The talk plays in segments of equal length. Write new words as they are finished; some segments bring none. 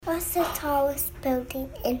What's the tallest building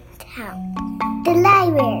in town? The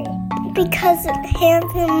library, because it has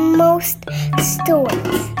the most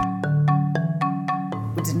stories.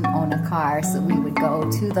 We didn't own a car, so we would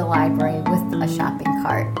go to the library with a shopping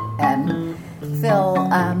cart and fill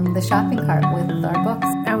the shopping cart with our books.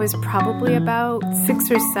 I was probably about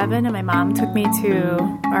 6 or 7, and my mom took me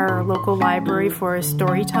to our local library for a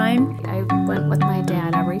story time. I went with my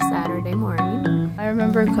dad every Saturday morning. I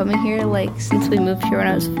remember coming here, since we moved here when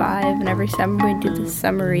I was 5, and every summer we'd do the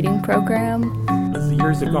summer reading program. As the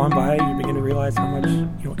years have gone by, you begin to realize how much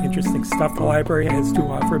interesting stuff the library has to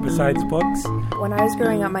offer besides books. When I was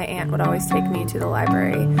growing up, my aunt would always take me to the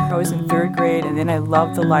library. I was in 3rd grade, and then I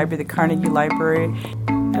loved the library, the Carnegie Library.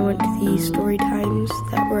 I went to the story times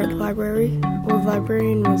that were at the library. The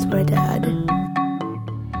librarian was my dad.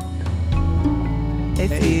 Hey,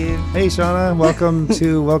 Steve. Hey, Shauna.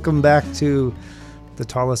 Welcome back to the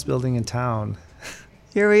tallest building in town.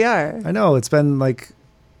 Here we are. I know, it's been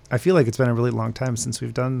I feel like it's been a really long time since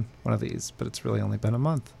we've done one of these, but it's really only been a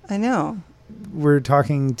month. I know. We're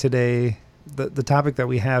talking today, the topic that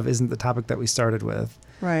we have isn't the topic that we started with.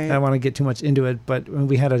 Right. I don't want to get too much into it, but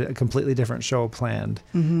we had a completely different show planned,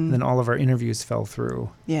 and then all of our interviews fell through.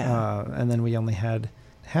 Yeah. And then we only had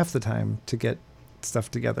half the time to get stuff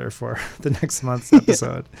together for the next month's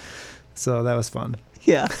episode. So that was fun.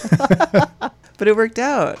 Yeah. But it worked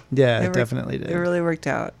out. Yeah, it definitely did. It really worked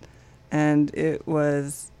out. And it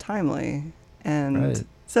was timely. And right.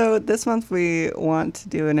 So this month we want to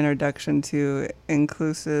do an introduction to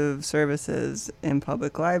inclusive services in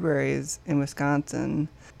public libraries in Wisconsin.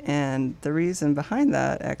 And the reason behind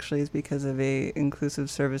that actually is because of a Inclusive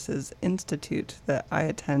Services Institute that I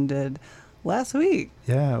attended last week.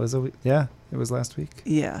 Yeah, it was last week.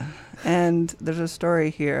 Yeah. And there's a story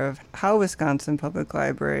here of how Wisconsin public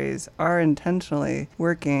libraries are intentionally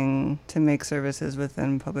working to make services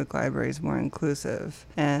within public libraries more inclusive.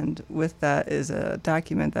 And with that is a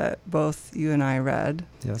document that both you and I read.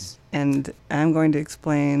 Yes. And I'm going to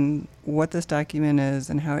explain what this document is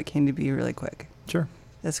and how it came to be really quick. Sure.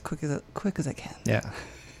 As quick as I can. Yeah.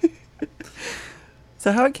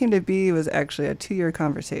 So how it came to be was actually a 2-year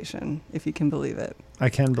conversation, if you can believe it. I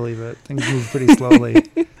can believe it. Things move pretty slowly.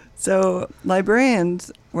 So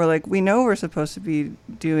librarians were like, we know we're supposed to be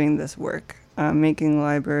doing this work, making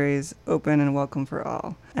libraries open and welcome for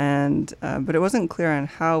all. And but it wasn't clear on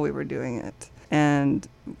how we were doing it. And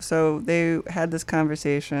so they had this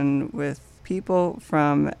conversation with people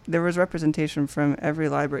there was representation from every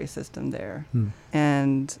library system there.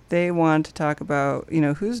 And they want to talk about,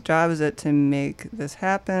 whose job is it to make this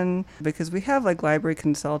happen? Because we have library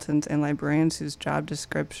consultants and librarians whose job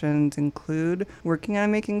descriptions include working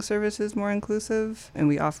on making services more inclusive. And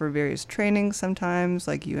we offer various trainings sometimes,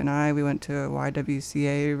 like you and I, we went to a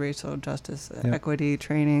YWCA, Racial Justice Equity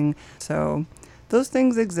training. So those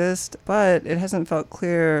things exist, but it hasn't felt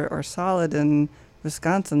clear or solid in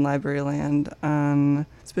Wisconsin library land on,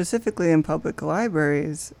 specifically in public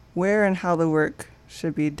libraries, where and how the work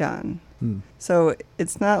should be done. So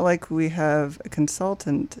it's not like we have a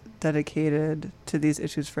consultant dedicated to these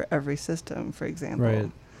issues for every system, for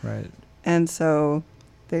example. Right. And so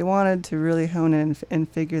they wanted to really hone in and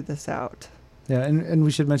figure this out. Yeah, and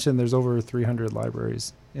we should mention there's over 300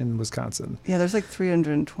 libraries in Wisconsin. Yeah, there's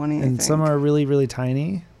 320, I and think. Some are really, really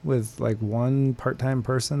tiny with one part-time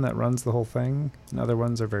person that runs the whole thing. And other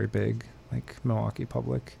ones are very big, like Milwaukee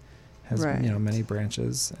Public has many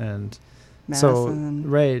branches. And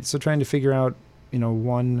Madison. So trying to figure out,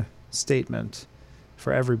 one statement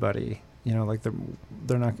for everybody,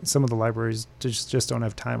 they're not, some of the libraries just don't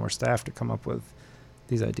have time or staff to come up with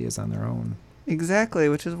these ideas on their own. Exactly,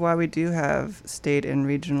 which is why we do have state and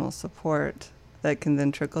regional support that can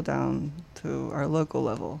then trickle down to our local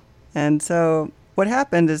level. And so what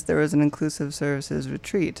happened is there was an Inclusive Services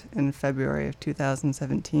retreat in February of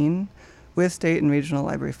 2017 with state and regional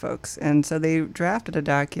library folks. And so they drafted a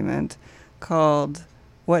document called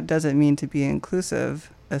What Does It Mean to Be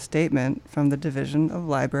Inclusive? A statement from the Division of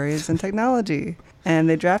Libraries and Technology. And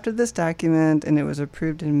they drafted this document, and it was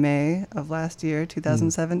approved in May of last year,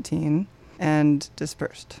 2017, and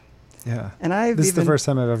dispersed. Yeah. And this is the first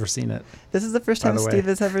time I've ever seen it. This is the first time Steve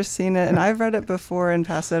has ever seen it. And I've read it before and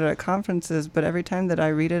passed it at conferences, but every time that I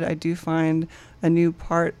read it, I do find a new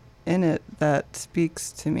part in it that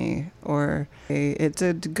speaks to me, or it's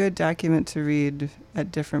a good document to read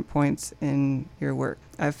at different points in your work,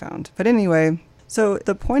 I've found. But anyway, so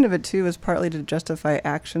the point of it, too, is partly to justify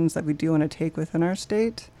actions that we do want to take within our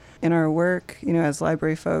state, in our work, as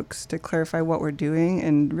library folks, to clarify what we're doing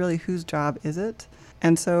and really whose job is it.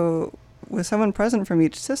 And so with someone present from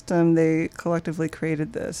each system, they collectively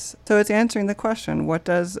created this. So it's answering the question, what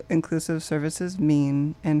does inclusive services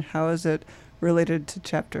mean, and how is it related to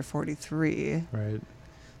Chapter 43? Right.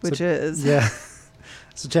 Which So- is... Yeah.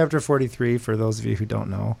 So Chapter 43, for those of you who don't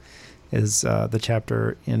know, is the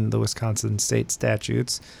chapter in the Wisconsin state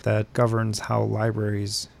statutes that governs how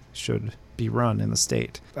libraries should be run in the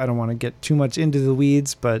state. I don't want to get too much into the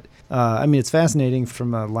weeds, but I mean, it's fascinating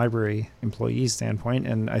from a library employee standpoint,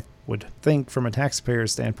 and I would think from a taxpayer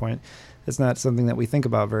standpoint, it's not something that we think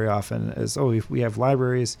about very often as, oh, if we have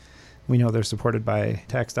libraries, we know they're supported by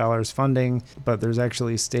tax dollars funding, but there's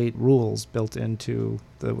actually state rules built into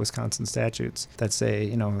the Wisconsin statutes that say,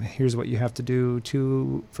 you know, here's what you have to do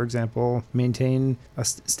to, for example, maintain a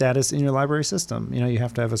status in your library system. You know, you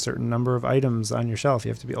have to have a certain number of items on your shelf.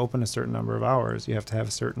 You have to be open a certain number of hours. You have to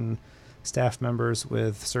have certain staff members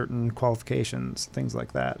with certain qualifications, things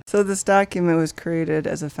like that. So this document was created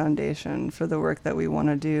as a foundation for the work that we want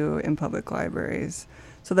to do in public libraries,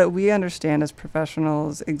 so that we understand as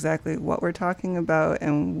professionals exactly what we're talking about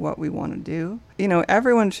and what we want to do. You know,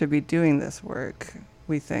 everyone should be doing this work,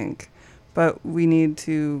 we think, but we need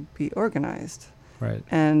to be organized. Right.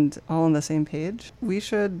 And all on the same page. We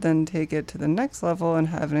should then take it to the next level and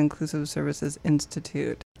have an Inclusive Services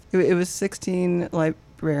Institute. It was 16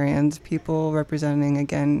 librarians, people representing,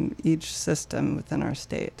 again, each system within our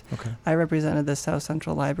state. Okay. I represented the South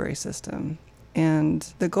Central Library System.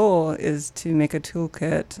 And the goal is to make a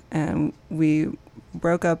toolkit, and we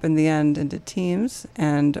broke up in the end into teams,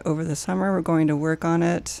 and over the summer we're going to work on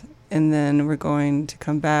it, and then we're going to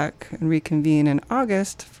come back and reconvene in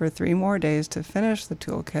August for 3 more days to finish the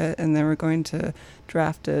toolkit, and then we're going to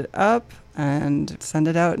draft it up and send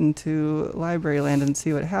it out into library land and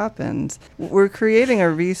see what happens. We're creating a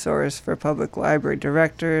resource for public library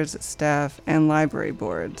directors, staff, and library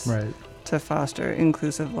boards. Right. To foster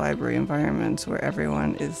inclusive library environments where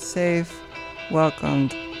everyone is safe,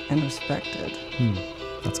 welcomed, and respected.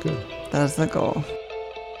 That's good. That is the goal.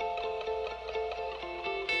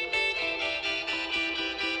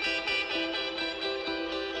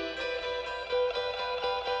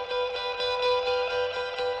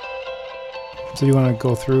 So you want to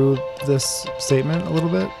go through this statement a little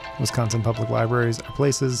bit? Wisconsin public libraries are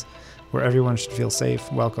places where everyone should feel safe,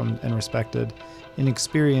 welcomed, and respected in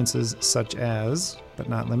experiences such as, but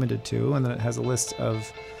not limited to, and then it has a list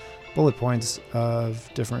of bullet points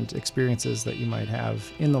of different experiences that you might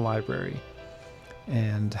have in the library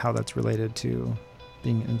and how that's related to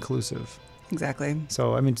being inclusive. Exactly.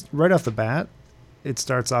 So, I mean, right off the bat, it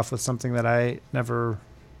starts off with something that I never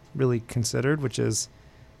really considered, which is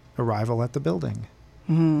arrival at the building.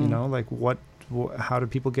 Mm-hmm. You know, like how do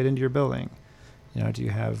people get into your building? You know, do you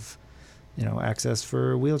have, you know, access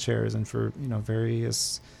for wheelchairs and for, you know,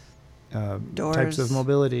 various types of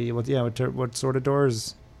mobility? What sort of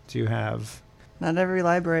doors do you have? Not every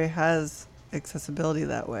library has accessibility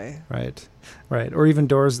that way. Right. Or even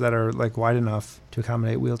doors that are like wide enough to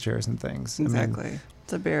accommodate wheelchairs and things. Exactly. I mean,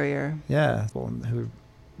 it's a barrier. Yeah. Well, who,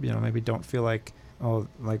 you know, maybe don't feel like, oh,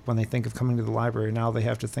 like when they think of coming to the library, now they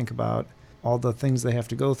have to think about all the things they have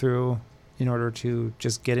to go through in order to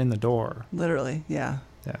just get in the door. Literally, yeah.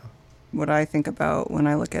 Yeah. What I think about when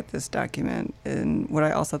I look at this document, and what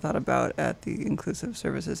I also thought about at the Inclusive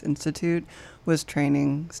Services Institute, was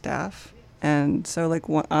training staff. And so, like,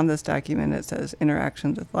 on this document, it says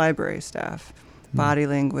interactions with library staff, body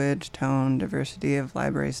language, tone, diversity of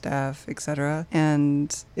library staff, etc.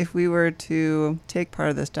 And if we were to take part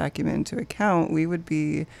of this document into account, we would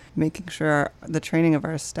be making sure the training of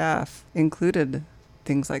our staff included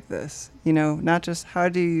things like this. You know, not just how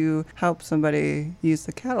do you help somebody use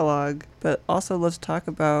the catalog, but also let's talk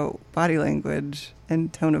about body language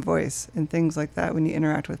and tone of voice and things like that when you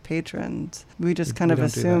interact with patrons. We just kind of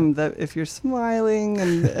assume that if you're smiling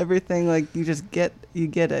and everything, like you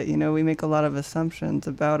get it. You know, we make a lot of assumptions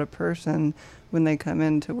about a person when they come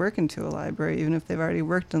in to work into a library, even if they've already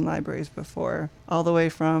worked in libraries before, all the way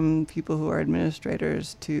from people who are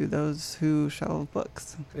administrators to those who shelve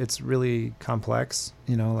books. It's really complex,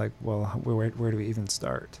 you know, like, well, where do we even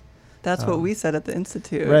start? That's what we said at the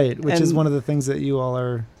Institute. Right, which is one of the things that you all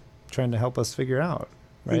are trying to help us figure out,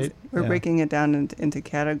 right? We're breaking it down into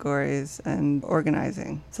categories and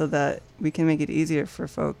organizing so that we can make it easier for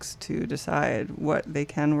folks to decide what they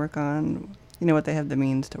can work on, you know, what they have the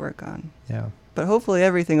means to work on. Yeah. But hopefully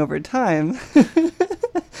everything over time,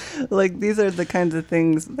 like these are the kinds of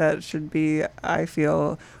things that should be, I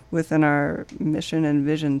feel, within our mission and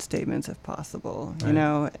vision statements if possible, you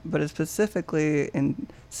know, but it's specifically in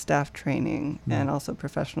staff training and also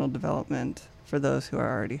professional development for those who are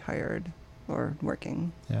already hired or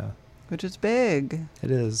working. Yeah. Which is big.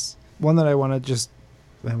 It is. one that I want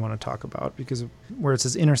to talk about, because where it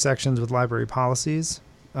says intersections with library policies,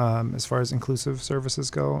 as far as inclusive services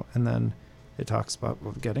go, and then it talks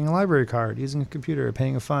about getting a library card, using a computer,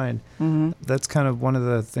 paying a fine. Mm-hmm. That's kind of one of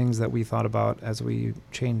the things that we thought about as we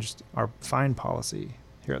changed our fine policy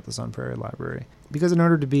here at the Sun Prairie Library. Because in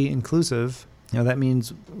order to be inclusive, that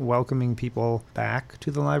means welcoming people back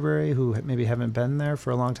to the library who maybe haven't been there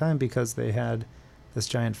for a long time because they had this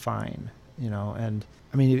giant fine, and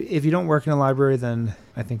I mean, if you don't work in a library, then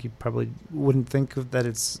I think you probably wouldn't think that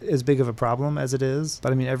it's as big of a problem as it is.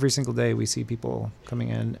 But I mean, every single day we see people coming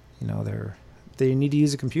in, they need to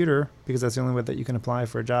use a computer because that's the only way that you can apply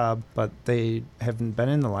for a job, but they haven't been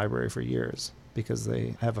in the library for years because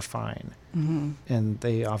they have a fine. Mm-hmm. And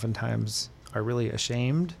they oftentimes are really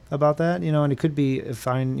ashamed about that, and it could be a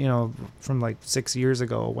fine, from like 6 years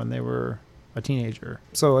ago when they were a teenager.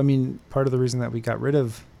 So, I mean, part of the reason that we got rid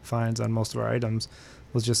of fines on most of our items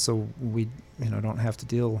was just so we, don't have to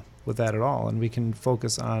deal with that at all. And we can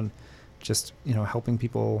focus on just, helping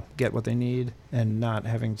people get what they need and not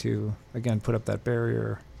having to, again, put up that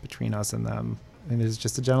barrier between us and them. And there's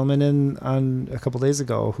just a gentleman on a couple days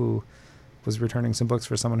ago who was returning some books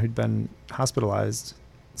for someone who'd been hospitalized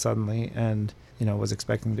suddenly and, was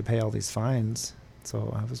expecting to pay all these fines.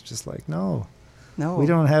 So I was just like, no, we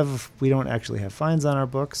don't actually have fines on our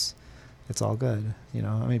books. It's all good.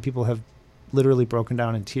 I mean, people have literally broken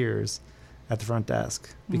down in tears at the front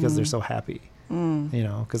desk because they're so happy,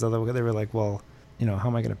 because otherwise they were like, well, how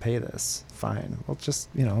am I going to pay this fine? Well, just,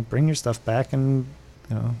 bring your stuff back and,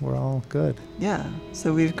 we're all good. Yeah.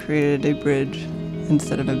 So we've created a bridge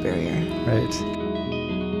instead of a barrier. Right.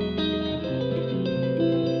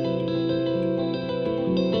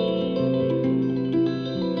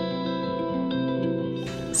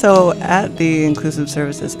 So at the Inclusive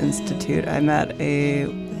Services Institute, I met a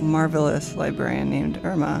marvelous librarian named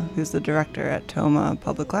Irma, who's the director at Tomah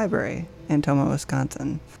Public Library in Tomah,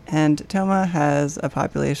 Wisconsin. And Tomah has a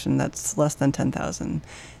population that's less than 10,000.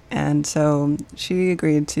 And so she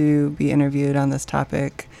agreed to be interviewed on this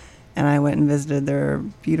topic, and I went and visited their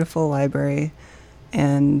beautiful library,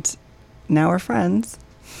 and now we're friends.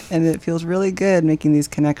 And it feels really good making these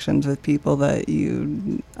connections with people that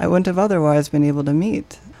I wouldn't have otherwise been able to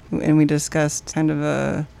meet. And we discussed kind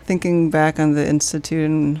of thinking back on the Institute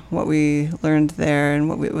and what we learned there and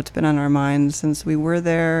what's been on our minds since we were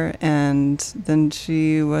there. And then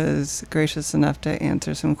she was gracious enough to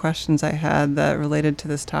answer some questions I had that related to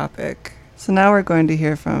this topic. So now we're going to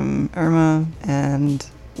hear from Irma and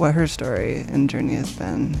what her story and journey has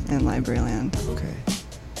been in Libraryland. Okay.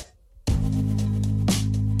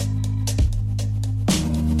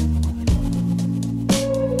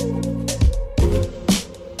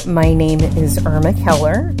 My name is Irma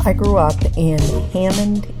Keller. I grew up in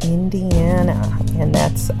Hammond, Indiana, and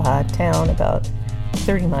that's a town about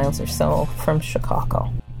 30 miles or so from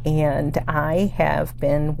Chicago. And I have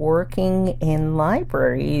been working in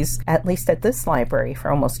libraries, at least at this library, for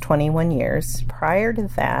almost 21 years. Prior to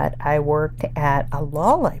that, I worked at a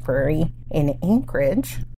law library in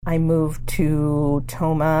Anchorage. I moved to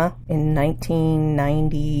Tomah in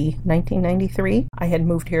 1993. I had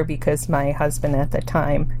moved here because my husband at the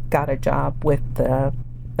time got a job with the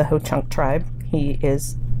Ho-Chunk tribe. He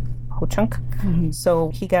is Ho-Chunk. Mm-hmm. So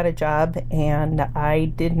he got a job and I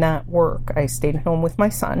did not work. I stayed home with my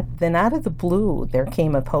son. Then out of the blue, there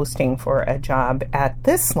came a posting for a job at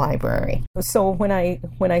this library. So when I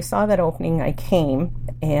saw that opening, I came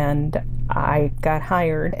and I got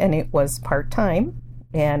hired, and it was part-time.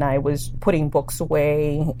 And I was putting books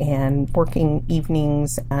away and working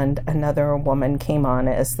evenings, and another woman came on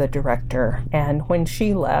as the director. And when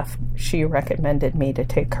she left, she recommended me to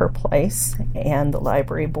take her place, and the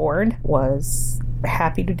library board was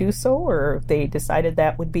happy to do so, or they decided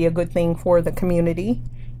that would be a good thing for the community.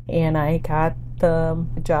 And I got the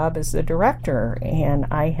job as the director, and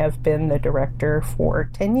I have been the director for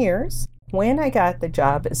 10 years. When I got the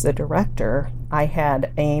job as the director, I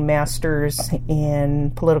had a master's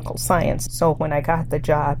in political science. So when I got the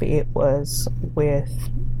job, it was with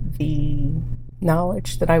the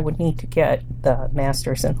knowledge that I would need to get the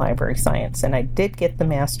master's in library science. And I did get the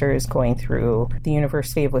master's going through the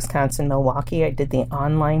University of Wisconsin-Milwaukee. I did the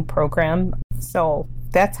online program. So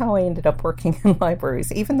that's how I ended up working in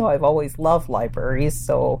libraries, even though I've always loved libraries.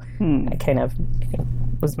 So I kind of, it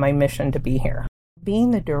was my mission to be here.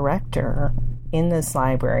 Being the director in this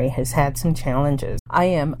library has had some challenges. I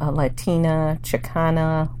am a Latina,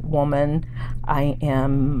 Chicana woman. I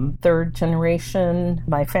am third generation.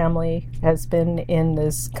 My family has been in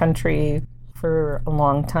this country for a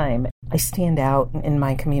long time. I stand out in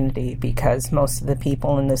my community because most of the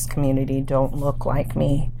people in this community don't look like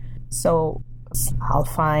me. So I'll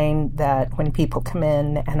find that when people come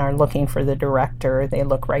in and are looking for the director, they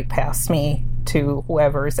look right past me to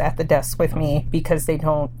whoever's at the desk with me because they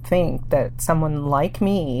don't think that someone like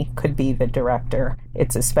me could be the director.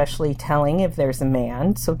 It's especially telling if there's a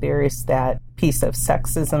man, so there is that piece of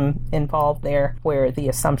sexism involved there where the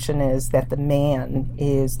assumption is that the man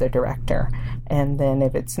is the director. And then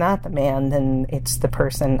if it's not the man, then it's the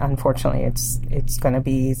person. Unfortunately, it's going to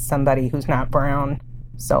be somebody who's not brown.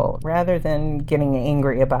 So rather than getting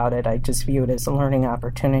angry about it, I just view it as a learning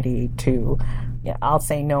opportunity to, I'll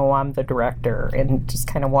say, no, I'm the director, and just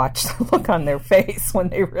kind of watch the look on their face when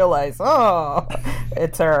they realize, oh,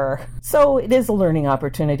 it's her. So it is a learning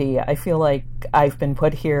opportunity. I feel like I've been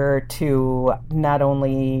put here to not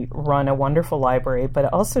only run a wonderful library,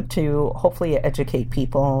 but also to hopefully educate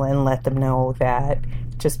people and let them know that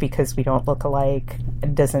just because we don't look alike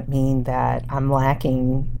doesn't mean that I'm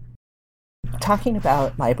lacking. Talking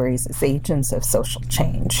about libraries as agents of social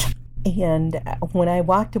change. And when I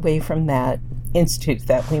walked away from that institute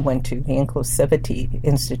that we went to, the Inclusivity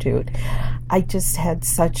Institute, I just had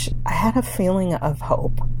I had a feeling of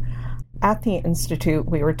hope. At the Institute,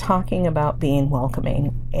 we were talking about being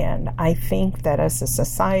welcoming, and I think that as a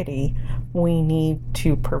society, we need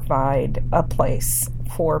to provide a place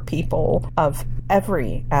for people of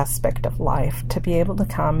every aspect of life to be able to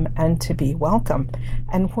come and to be welcome.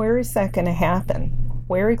 And where is that going to happen?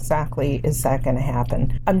 Where exactly is that going to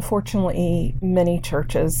happen? Unfortunately, many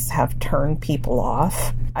churches have turned people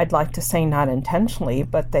off. I'd like to say not intentionally,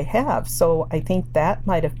 but they have. So I think that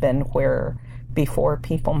might have been where before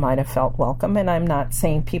people might have felt welcome. And I'm not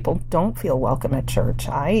saying people don't feel welcome at church.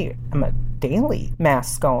 I am a daily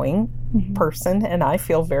mass-going person, and I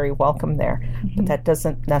feel very welcome there. But that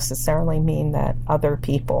doesn't necessarily mean that other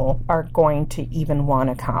people are going to even want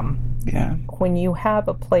to come. Yeah. When you have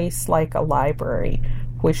a place like a library,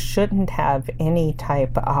 which shouldn't have any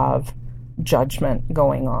type of judgment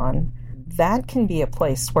going on, that can be a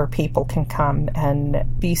place where people can come and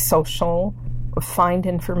be social, find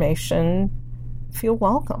information, feel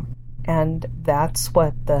welcome. And that's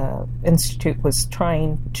what the Institute was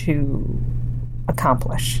trying to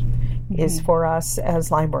accomplish, is for us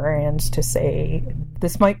as librarians to say,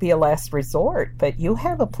 this might be a last resort, but you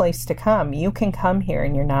have a place to come. You can come here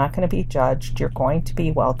and you're not going to be judged. You're going to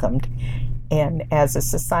be welcomed. And as a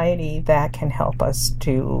society, that can help us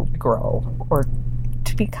to grow or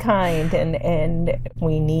to be kind. And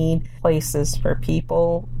we need places for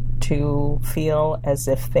people to feel as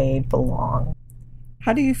if they belong.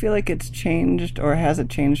 How do you feel like it's changed, or has it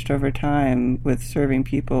changed over time with serving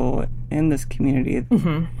people in this community?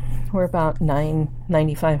 We're about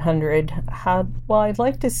 9,500. Well, I'd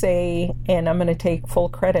like to say, and I'm going to take full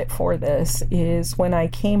credit for this, is when I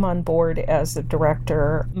came on board as a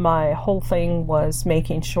director, my whole thing was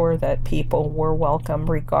making sure that people were welcome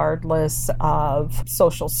regardless of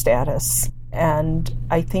social status. And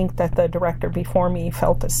I think that the director before me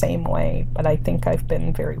felt the same way, but I think I've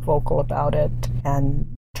been very vocal about it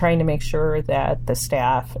and trying to make sure that the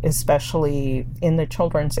staff, especially in the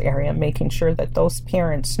children's area, making sure that those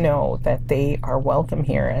parents know that they are welcome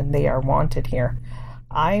here and they are wanted here.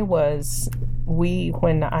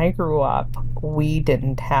 When I grew up, we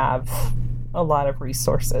didn't have a lot of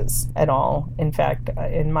resources at all. In fact,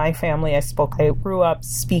 in my family, I grew up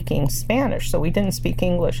speaking Spanish, so we didn't speak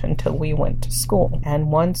English until we went to school.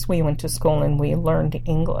 And once we went to school and we learned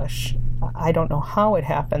English, I don't know how it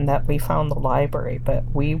happened that we found the library, but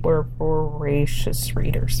we were voracious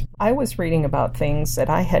readers. I was reading about things that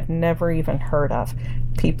I had never even heard of.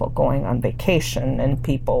 People going on vacation and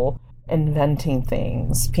people inventing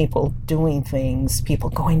things, people doing things, people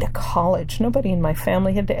going to college. Nobody in my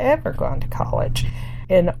family had ever gone to college.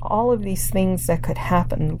 And all of these things that could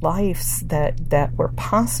happen, lives that were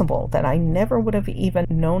possible that I never would have even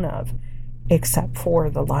known of except for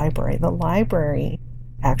the library. The library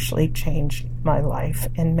actually changed my life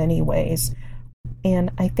in many ways.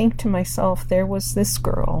 And I think to myself, there was this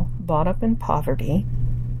girl brought up in poverty.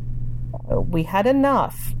 We had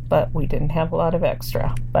enough, but we didn't have a lot of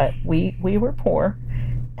extra. But we were poor.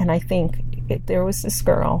 And I think there was this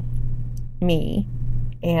girl, me,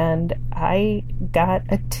 and I got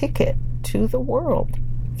a ticket to the world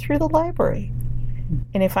through the library.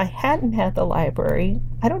 And if I hadn't had the library,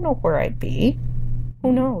 I don't know where I'd be.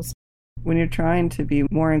 Who knows? When you're trying to be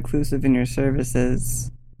more inclusive in your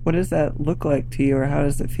services, what does that look like to you, or how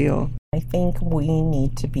does it feel? I think we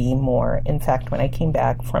need to be more. In fact, when I came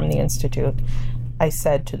back from the Institute, I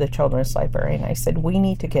said to the children's librarian, I said, we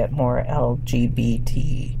need to get more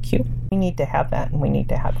LGBTQ. We need to have that, and we need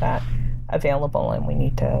to have that available, and we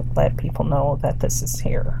need to let people know that this is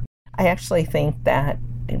here. I actually think that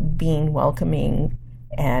being welcoming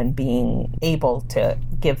and being able to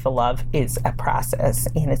give the love is a process,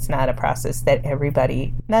 and it's not a process that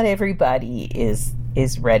not everybody is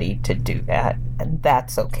ready to do that, and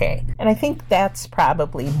that's okay. And I think that's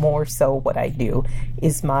probably more so what I do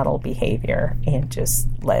is model behavior and just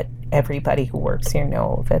let everybody who works here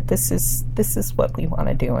know that this is what we want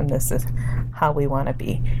to do and this is how we want to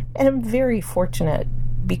be. And I'm very fortunate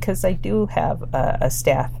because I do have a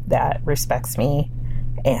staff that respects me,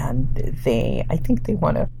 and I think they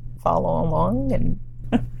want to follow along, and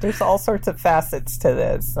there's all sorts of facets to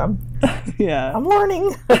this. I'm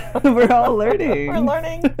learning. We're all learning. We're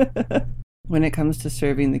learning. When it comes to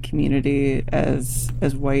serving the community as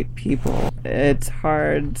white people, it's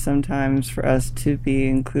hard sometimes for us to be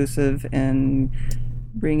inclusive in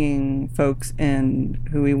bringing folks in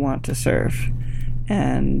who we want to serve.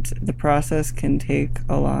 And the process can take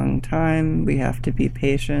a long time. We have to be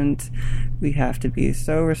patient. We have to be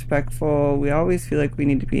so respectful. We always feel like we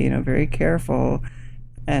need to be, very careful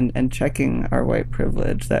and checking our white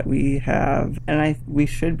privilege that we have. And we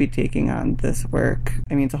should be taking on this work.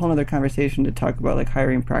 I mean, it's a whole other conversation to talk about like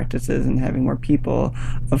hiring practices and having more people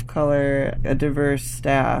of color, a diverse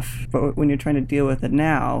staff. But when you're trying to deal with it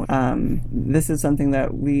now, this is something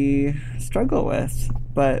that we struggle with,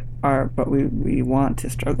 but we want to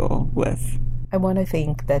struggle with. I want to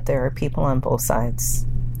think that there are people on both sides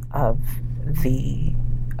of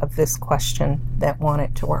this question that want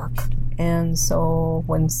it to work. And so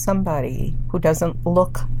when somebody who doesn't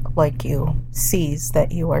look like you sees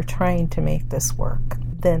that you are trying to make this work,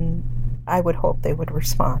 then I would hope they would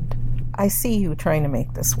respond. I see you trying to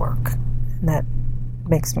make this work, and that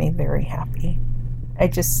makes me very happy. I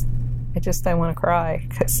want to cry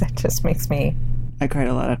because that just makes me... I cried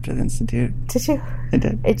a lot after the Institute. Did you? I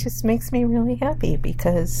did. It just makes me really happy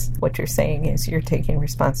because what you're saying is you're taking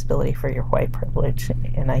responsibility for your white privilege.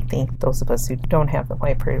 And I think those of us who don't have the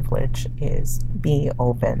white privilege is be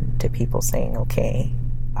open to people saying, okay,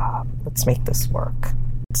 let's make this work.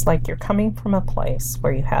 It's like you're coming from a place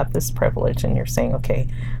where you have this privilege and you're saying, okay,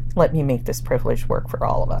 let me make this privilege work for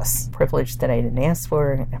all of us. Privilege that I didn't ask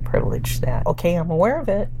for, a privilege that, okay, I'm aware of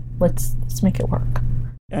it. Let's make it work.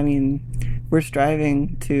 I mean, we're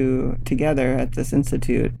striving together at this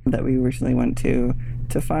institute that we recently went to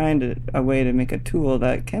find a way to make a tool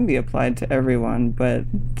that can be applied to everyone. But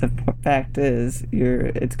the fact is,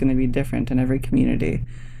 it's going to be different in every community.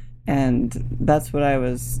 And that's what I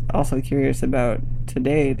was also curious about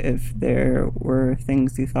today, if there were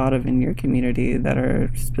things you thought of in your community that are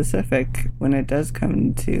specific when it does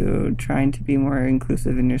come to trying to be more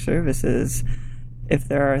inclusive in your services. If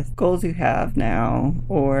there are goals you have now,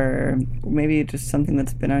 or maybe just something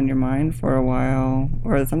that's been on your mind for a while,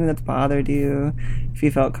 or something that's bothered you, if you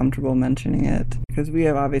felt comfortable mentioning it. Because we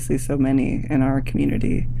have obviously so many in our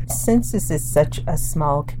community. Since this is such a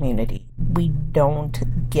small community, we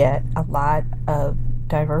don't get a lot of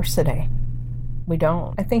diversity. We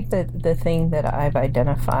don't. I think that the thing that I've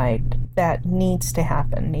identified that needs to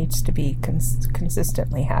happen, needs to be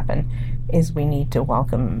consistently happen, is we need to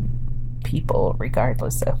welcome people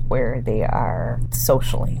regardless of where they are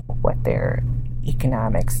socially, what their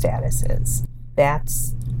economic status is.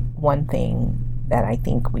 That's one thing that I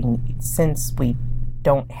think we need. Since we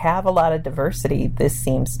don't have a lot of diversity, this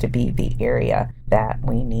seems to be the area that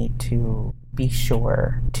we need to be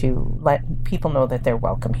sure to let people know that they're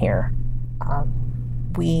welcome here.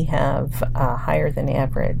 We have a higher than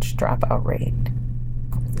average dropout rate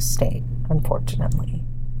for the state, unfortunately.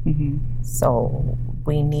 Mm-hmm. So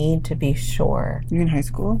we need to be sure. You mean high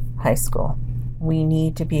school? High school. We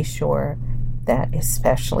need to be sure that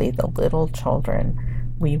especially the little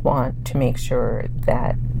children, we want to make sure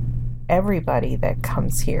that everybody that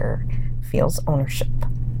comes here feels ownership.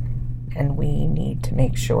 And we need to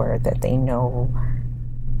make sure that they know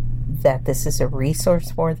that this is a resource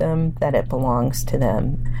for them, that it belongs to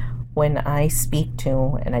them. When I speak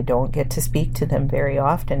to, and I don't get to speak to them very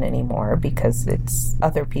often anymore because it's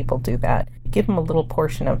other people do that, give them a little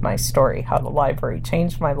portion of my story, how the library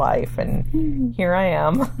changed my life, and here I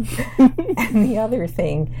am. And the other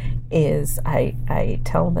thing is I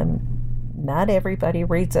tell them not everybody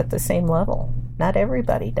reads at the same level. Not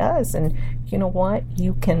everybody does. And you know what?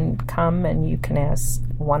 You can come and you can ask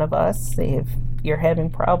one of us if you're having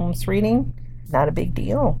problems reading. Not a big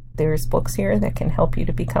deal. There's books here that can help you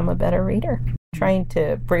to become a better reader. Trying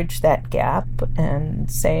to bridge that gap and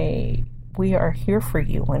say, we are here for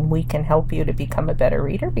you and we can help you to become a better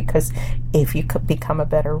reader, because if you could become a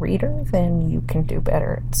better reader, then you can do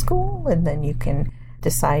better at school, and then you can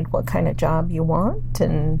decide what kind of job you want.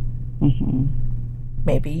 And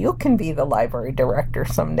maybe you can be the library director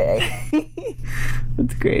someday.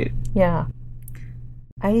 That's great. Yeah.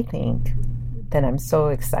 I think that I'm so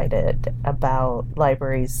excited about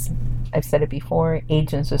libraries. I've said it before,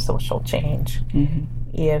 agents of social change. Mm-hmm.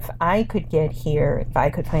 If I could get here, if I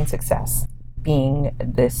could find success being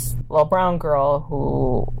this little brown girl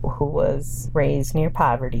who was raised near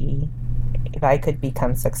poverty, if I could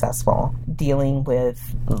become successful dealing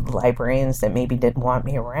with librarians that maybe didn't want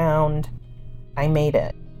me around, I made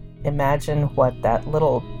it. Imagine what that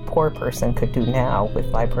little poor person could do now with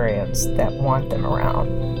librarians that want them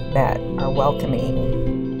around, that are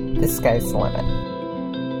welcoming. The sky's the limit.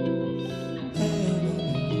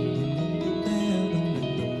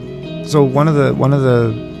 So one of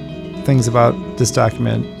the things about this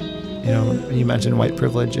document, you mentioned white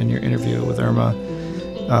privilege in your interview with Irma,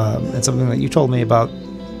 and something that you told me about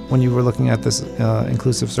when you were looking at this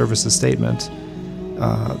inclusive services statement.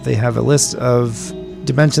 They have a list of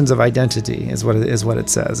dimensions of identity, is what it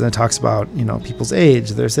says, and it talks about people's age,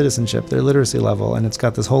 their citizenship, their literacy level, and it's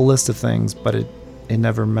got this whole list of things, but it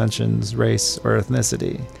never mentions race or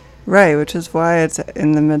ethnicity. Right, which is why it's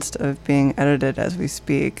in the midst of being edited as we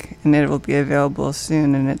speak, and it will be available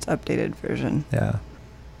soon in its updated version. Yeah.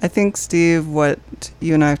 I think, Steve, what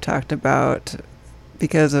you and I have talked about,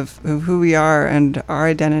 because of who we are and our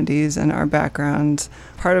identities and our backgrounds,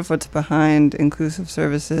 part of what's behind inclusive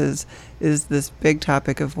services is this big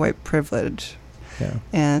topic of white privilege. Yeah.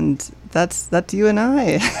 And that's you and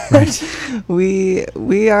I. Right.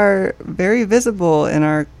 We are very visible in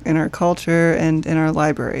our culture and in our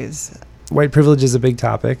libraries. White privilege is a big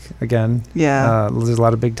topic, again. Yeah. There's a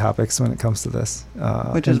lot of big topics when it comes to this.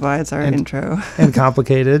 Which is why it's our intro. And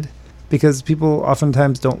complicated, because people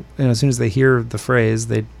oftentimes don't, as soon as they hear the phrase,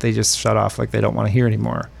 they just shut off, like they don't want to hear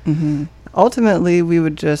anymore. Mm-hmm. Ultimately, we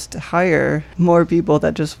would just hire more people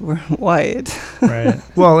that just weren't white. Right.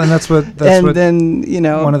 Well, and that's then,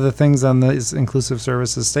 one of the things on this inclusive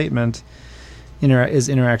services statement is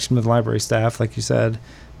interaction with library staff, like you said.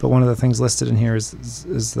 But one of the things listed in here is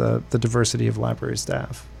the diversity of library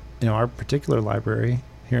staff. Our particular library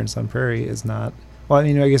here in Sun Prairie is not, well,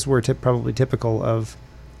 I guess we're probably typical of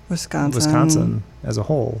Wisconsin as a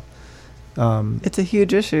whole. It's a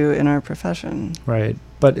huge issue in our profession. Right.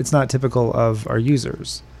 But it's not typical of our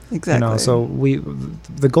users. Exactly. So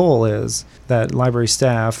the goal is that library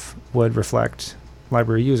staff would reflect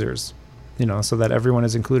library users, so that everyone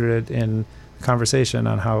is included in conversation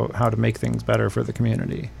on how to make things better for the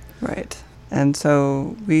community. Right. And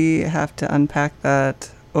so we have to unpack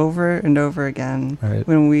that over and over again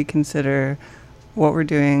when we consider what we're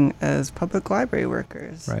doing as public library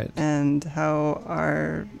workers. Right. And how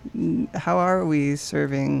are we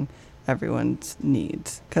serving everyone's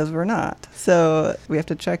needs, because we're not. So we have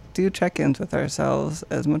to do check-ins with ourselves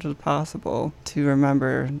as much as possible to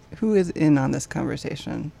remember who is in on this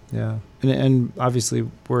conversation. Yeah. And obviously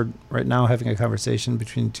we're right now having a conversation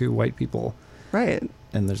between two white people. Right.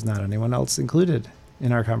 And there's not anyone else included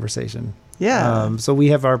in our conversation. Yeah. So we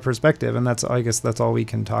have our perspective, and that's all we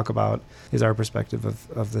can talk about is our perspective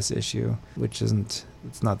of this issue, which it's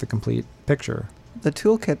not the complete picture. The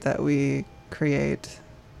toolkit that we create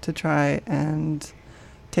to try and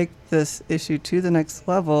take this issue to the next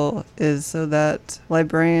level is so that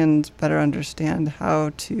librarians better understand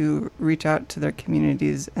how to reach out to their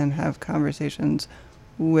communities and have conversations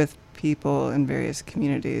with people in various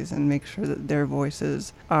communities and make sure that their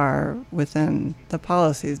voices are within the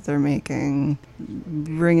policies they're making,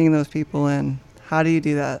 bringing those people in. How do you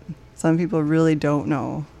do that? Some people really don't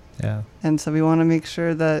know. Yeah. And so we want to make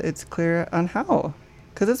sure that it's clear on how,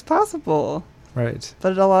 because it's possible. Right.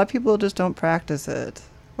 But a lot of people just don't practice it,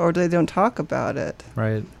 or they don't talk about it.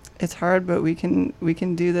 Right. It's hard, but we can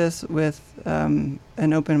do this with an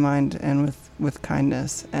open mind and with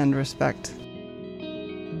kindness and respect.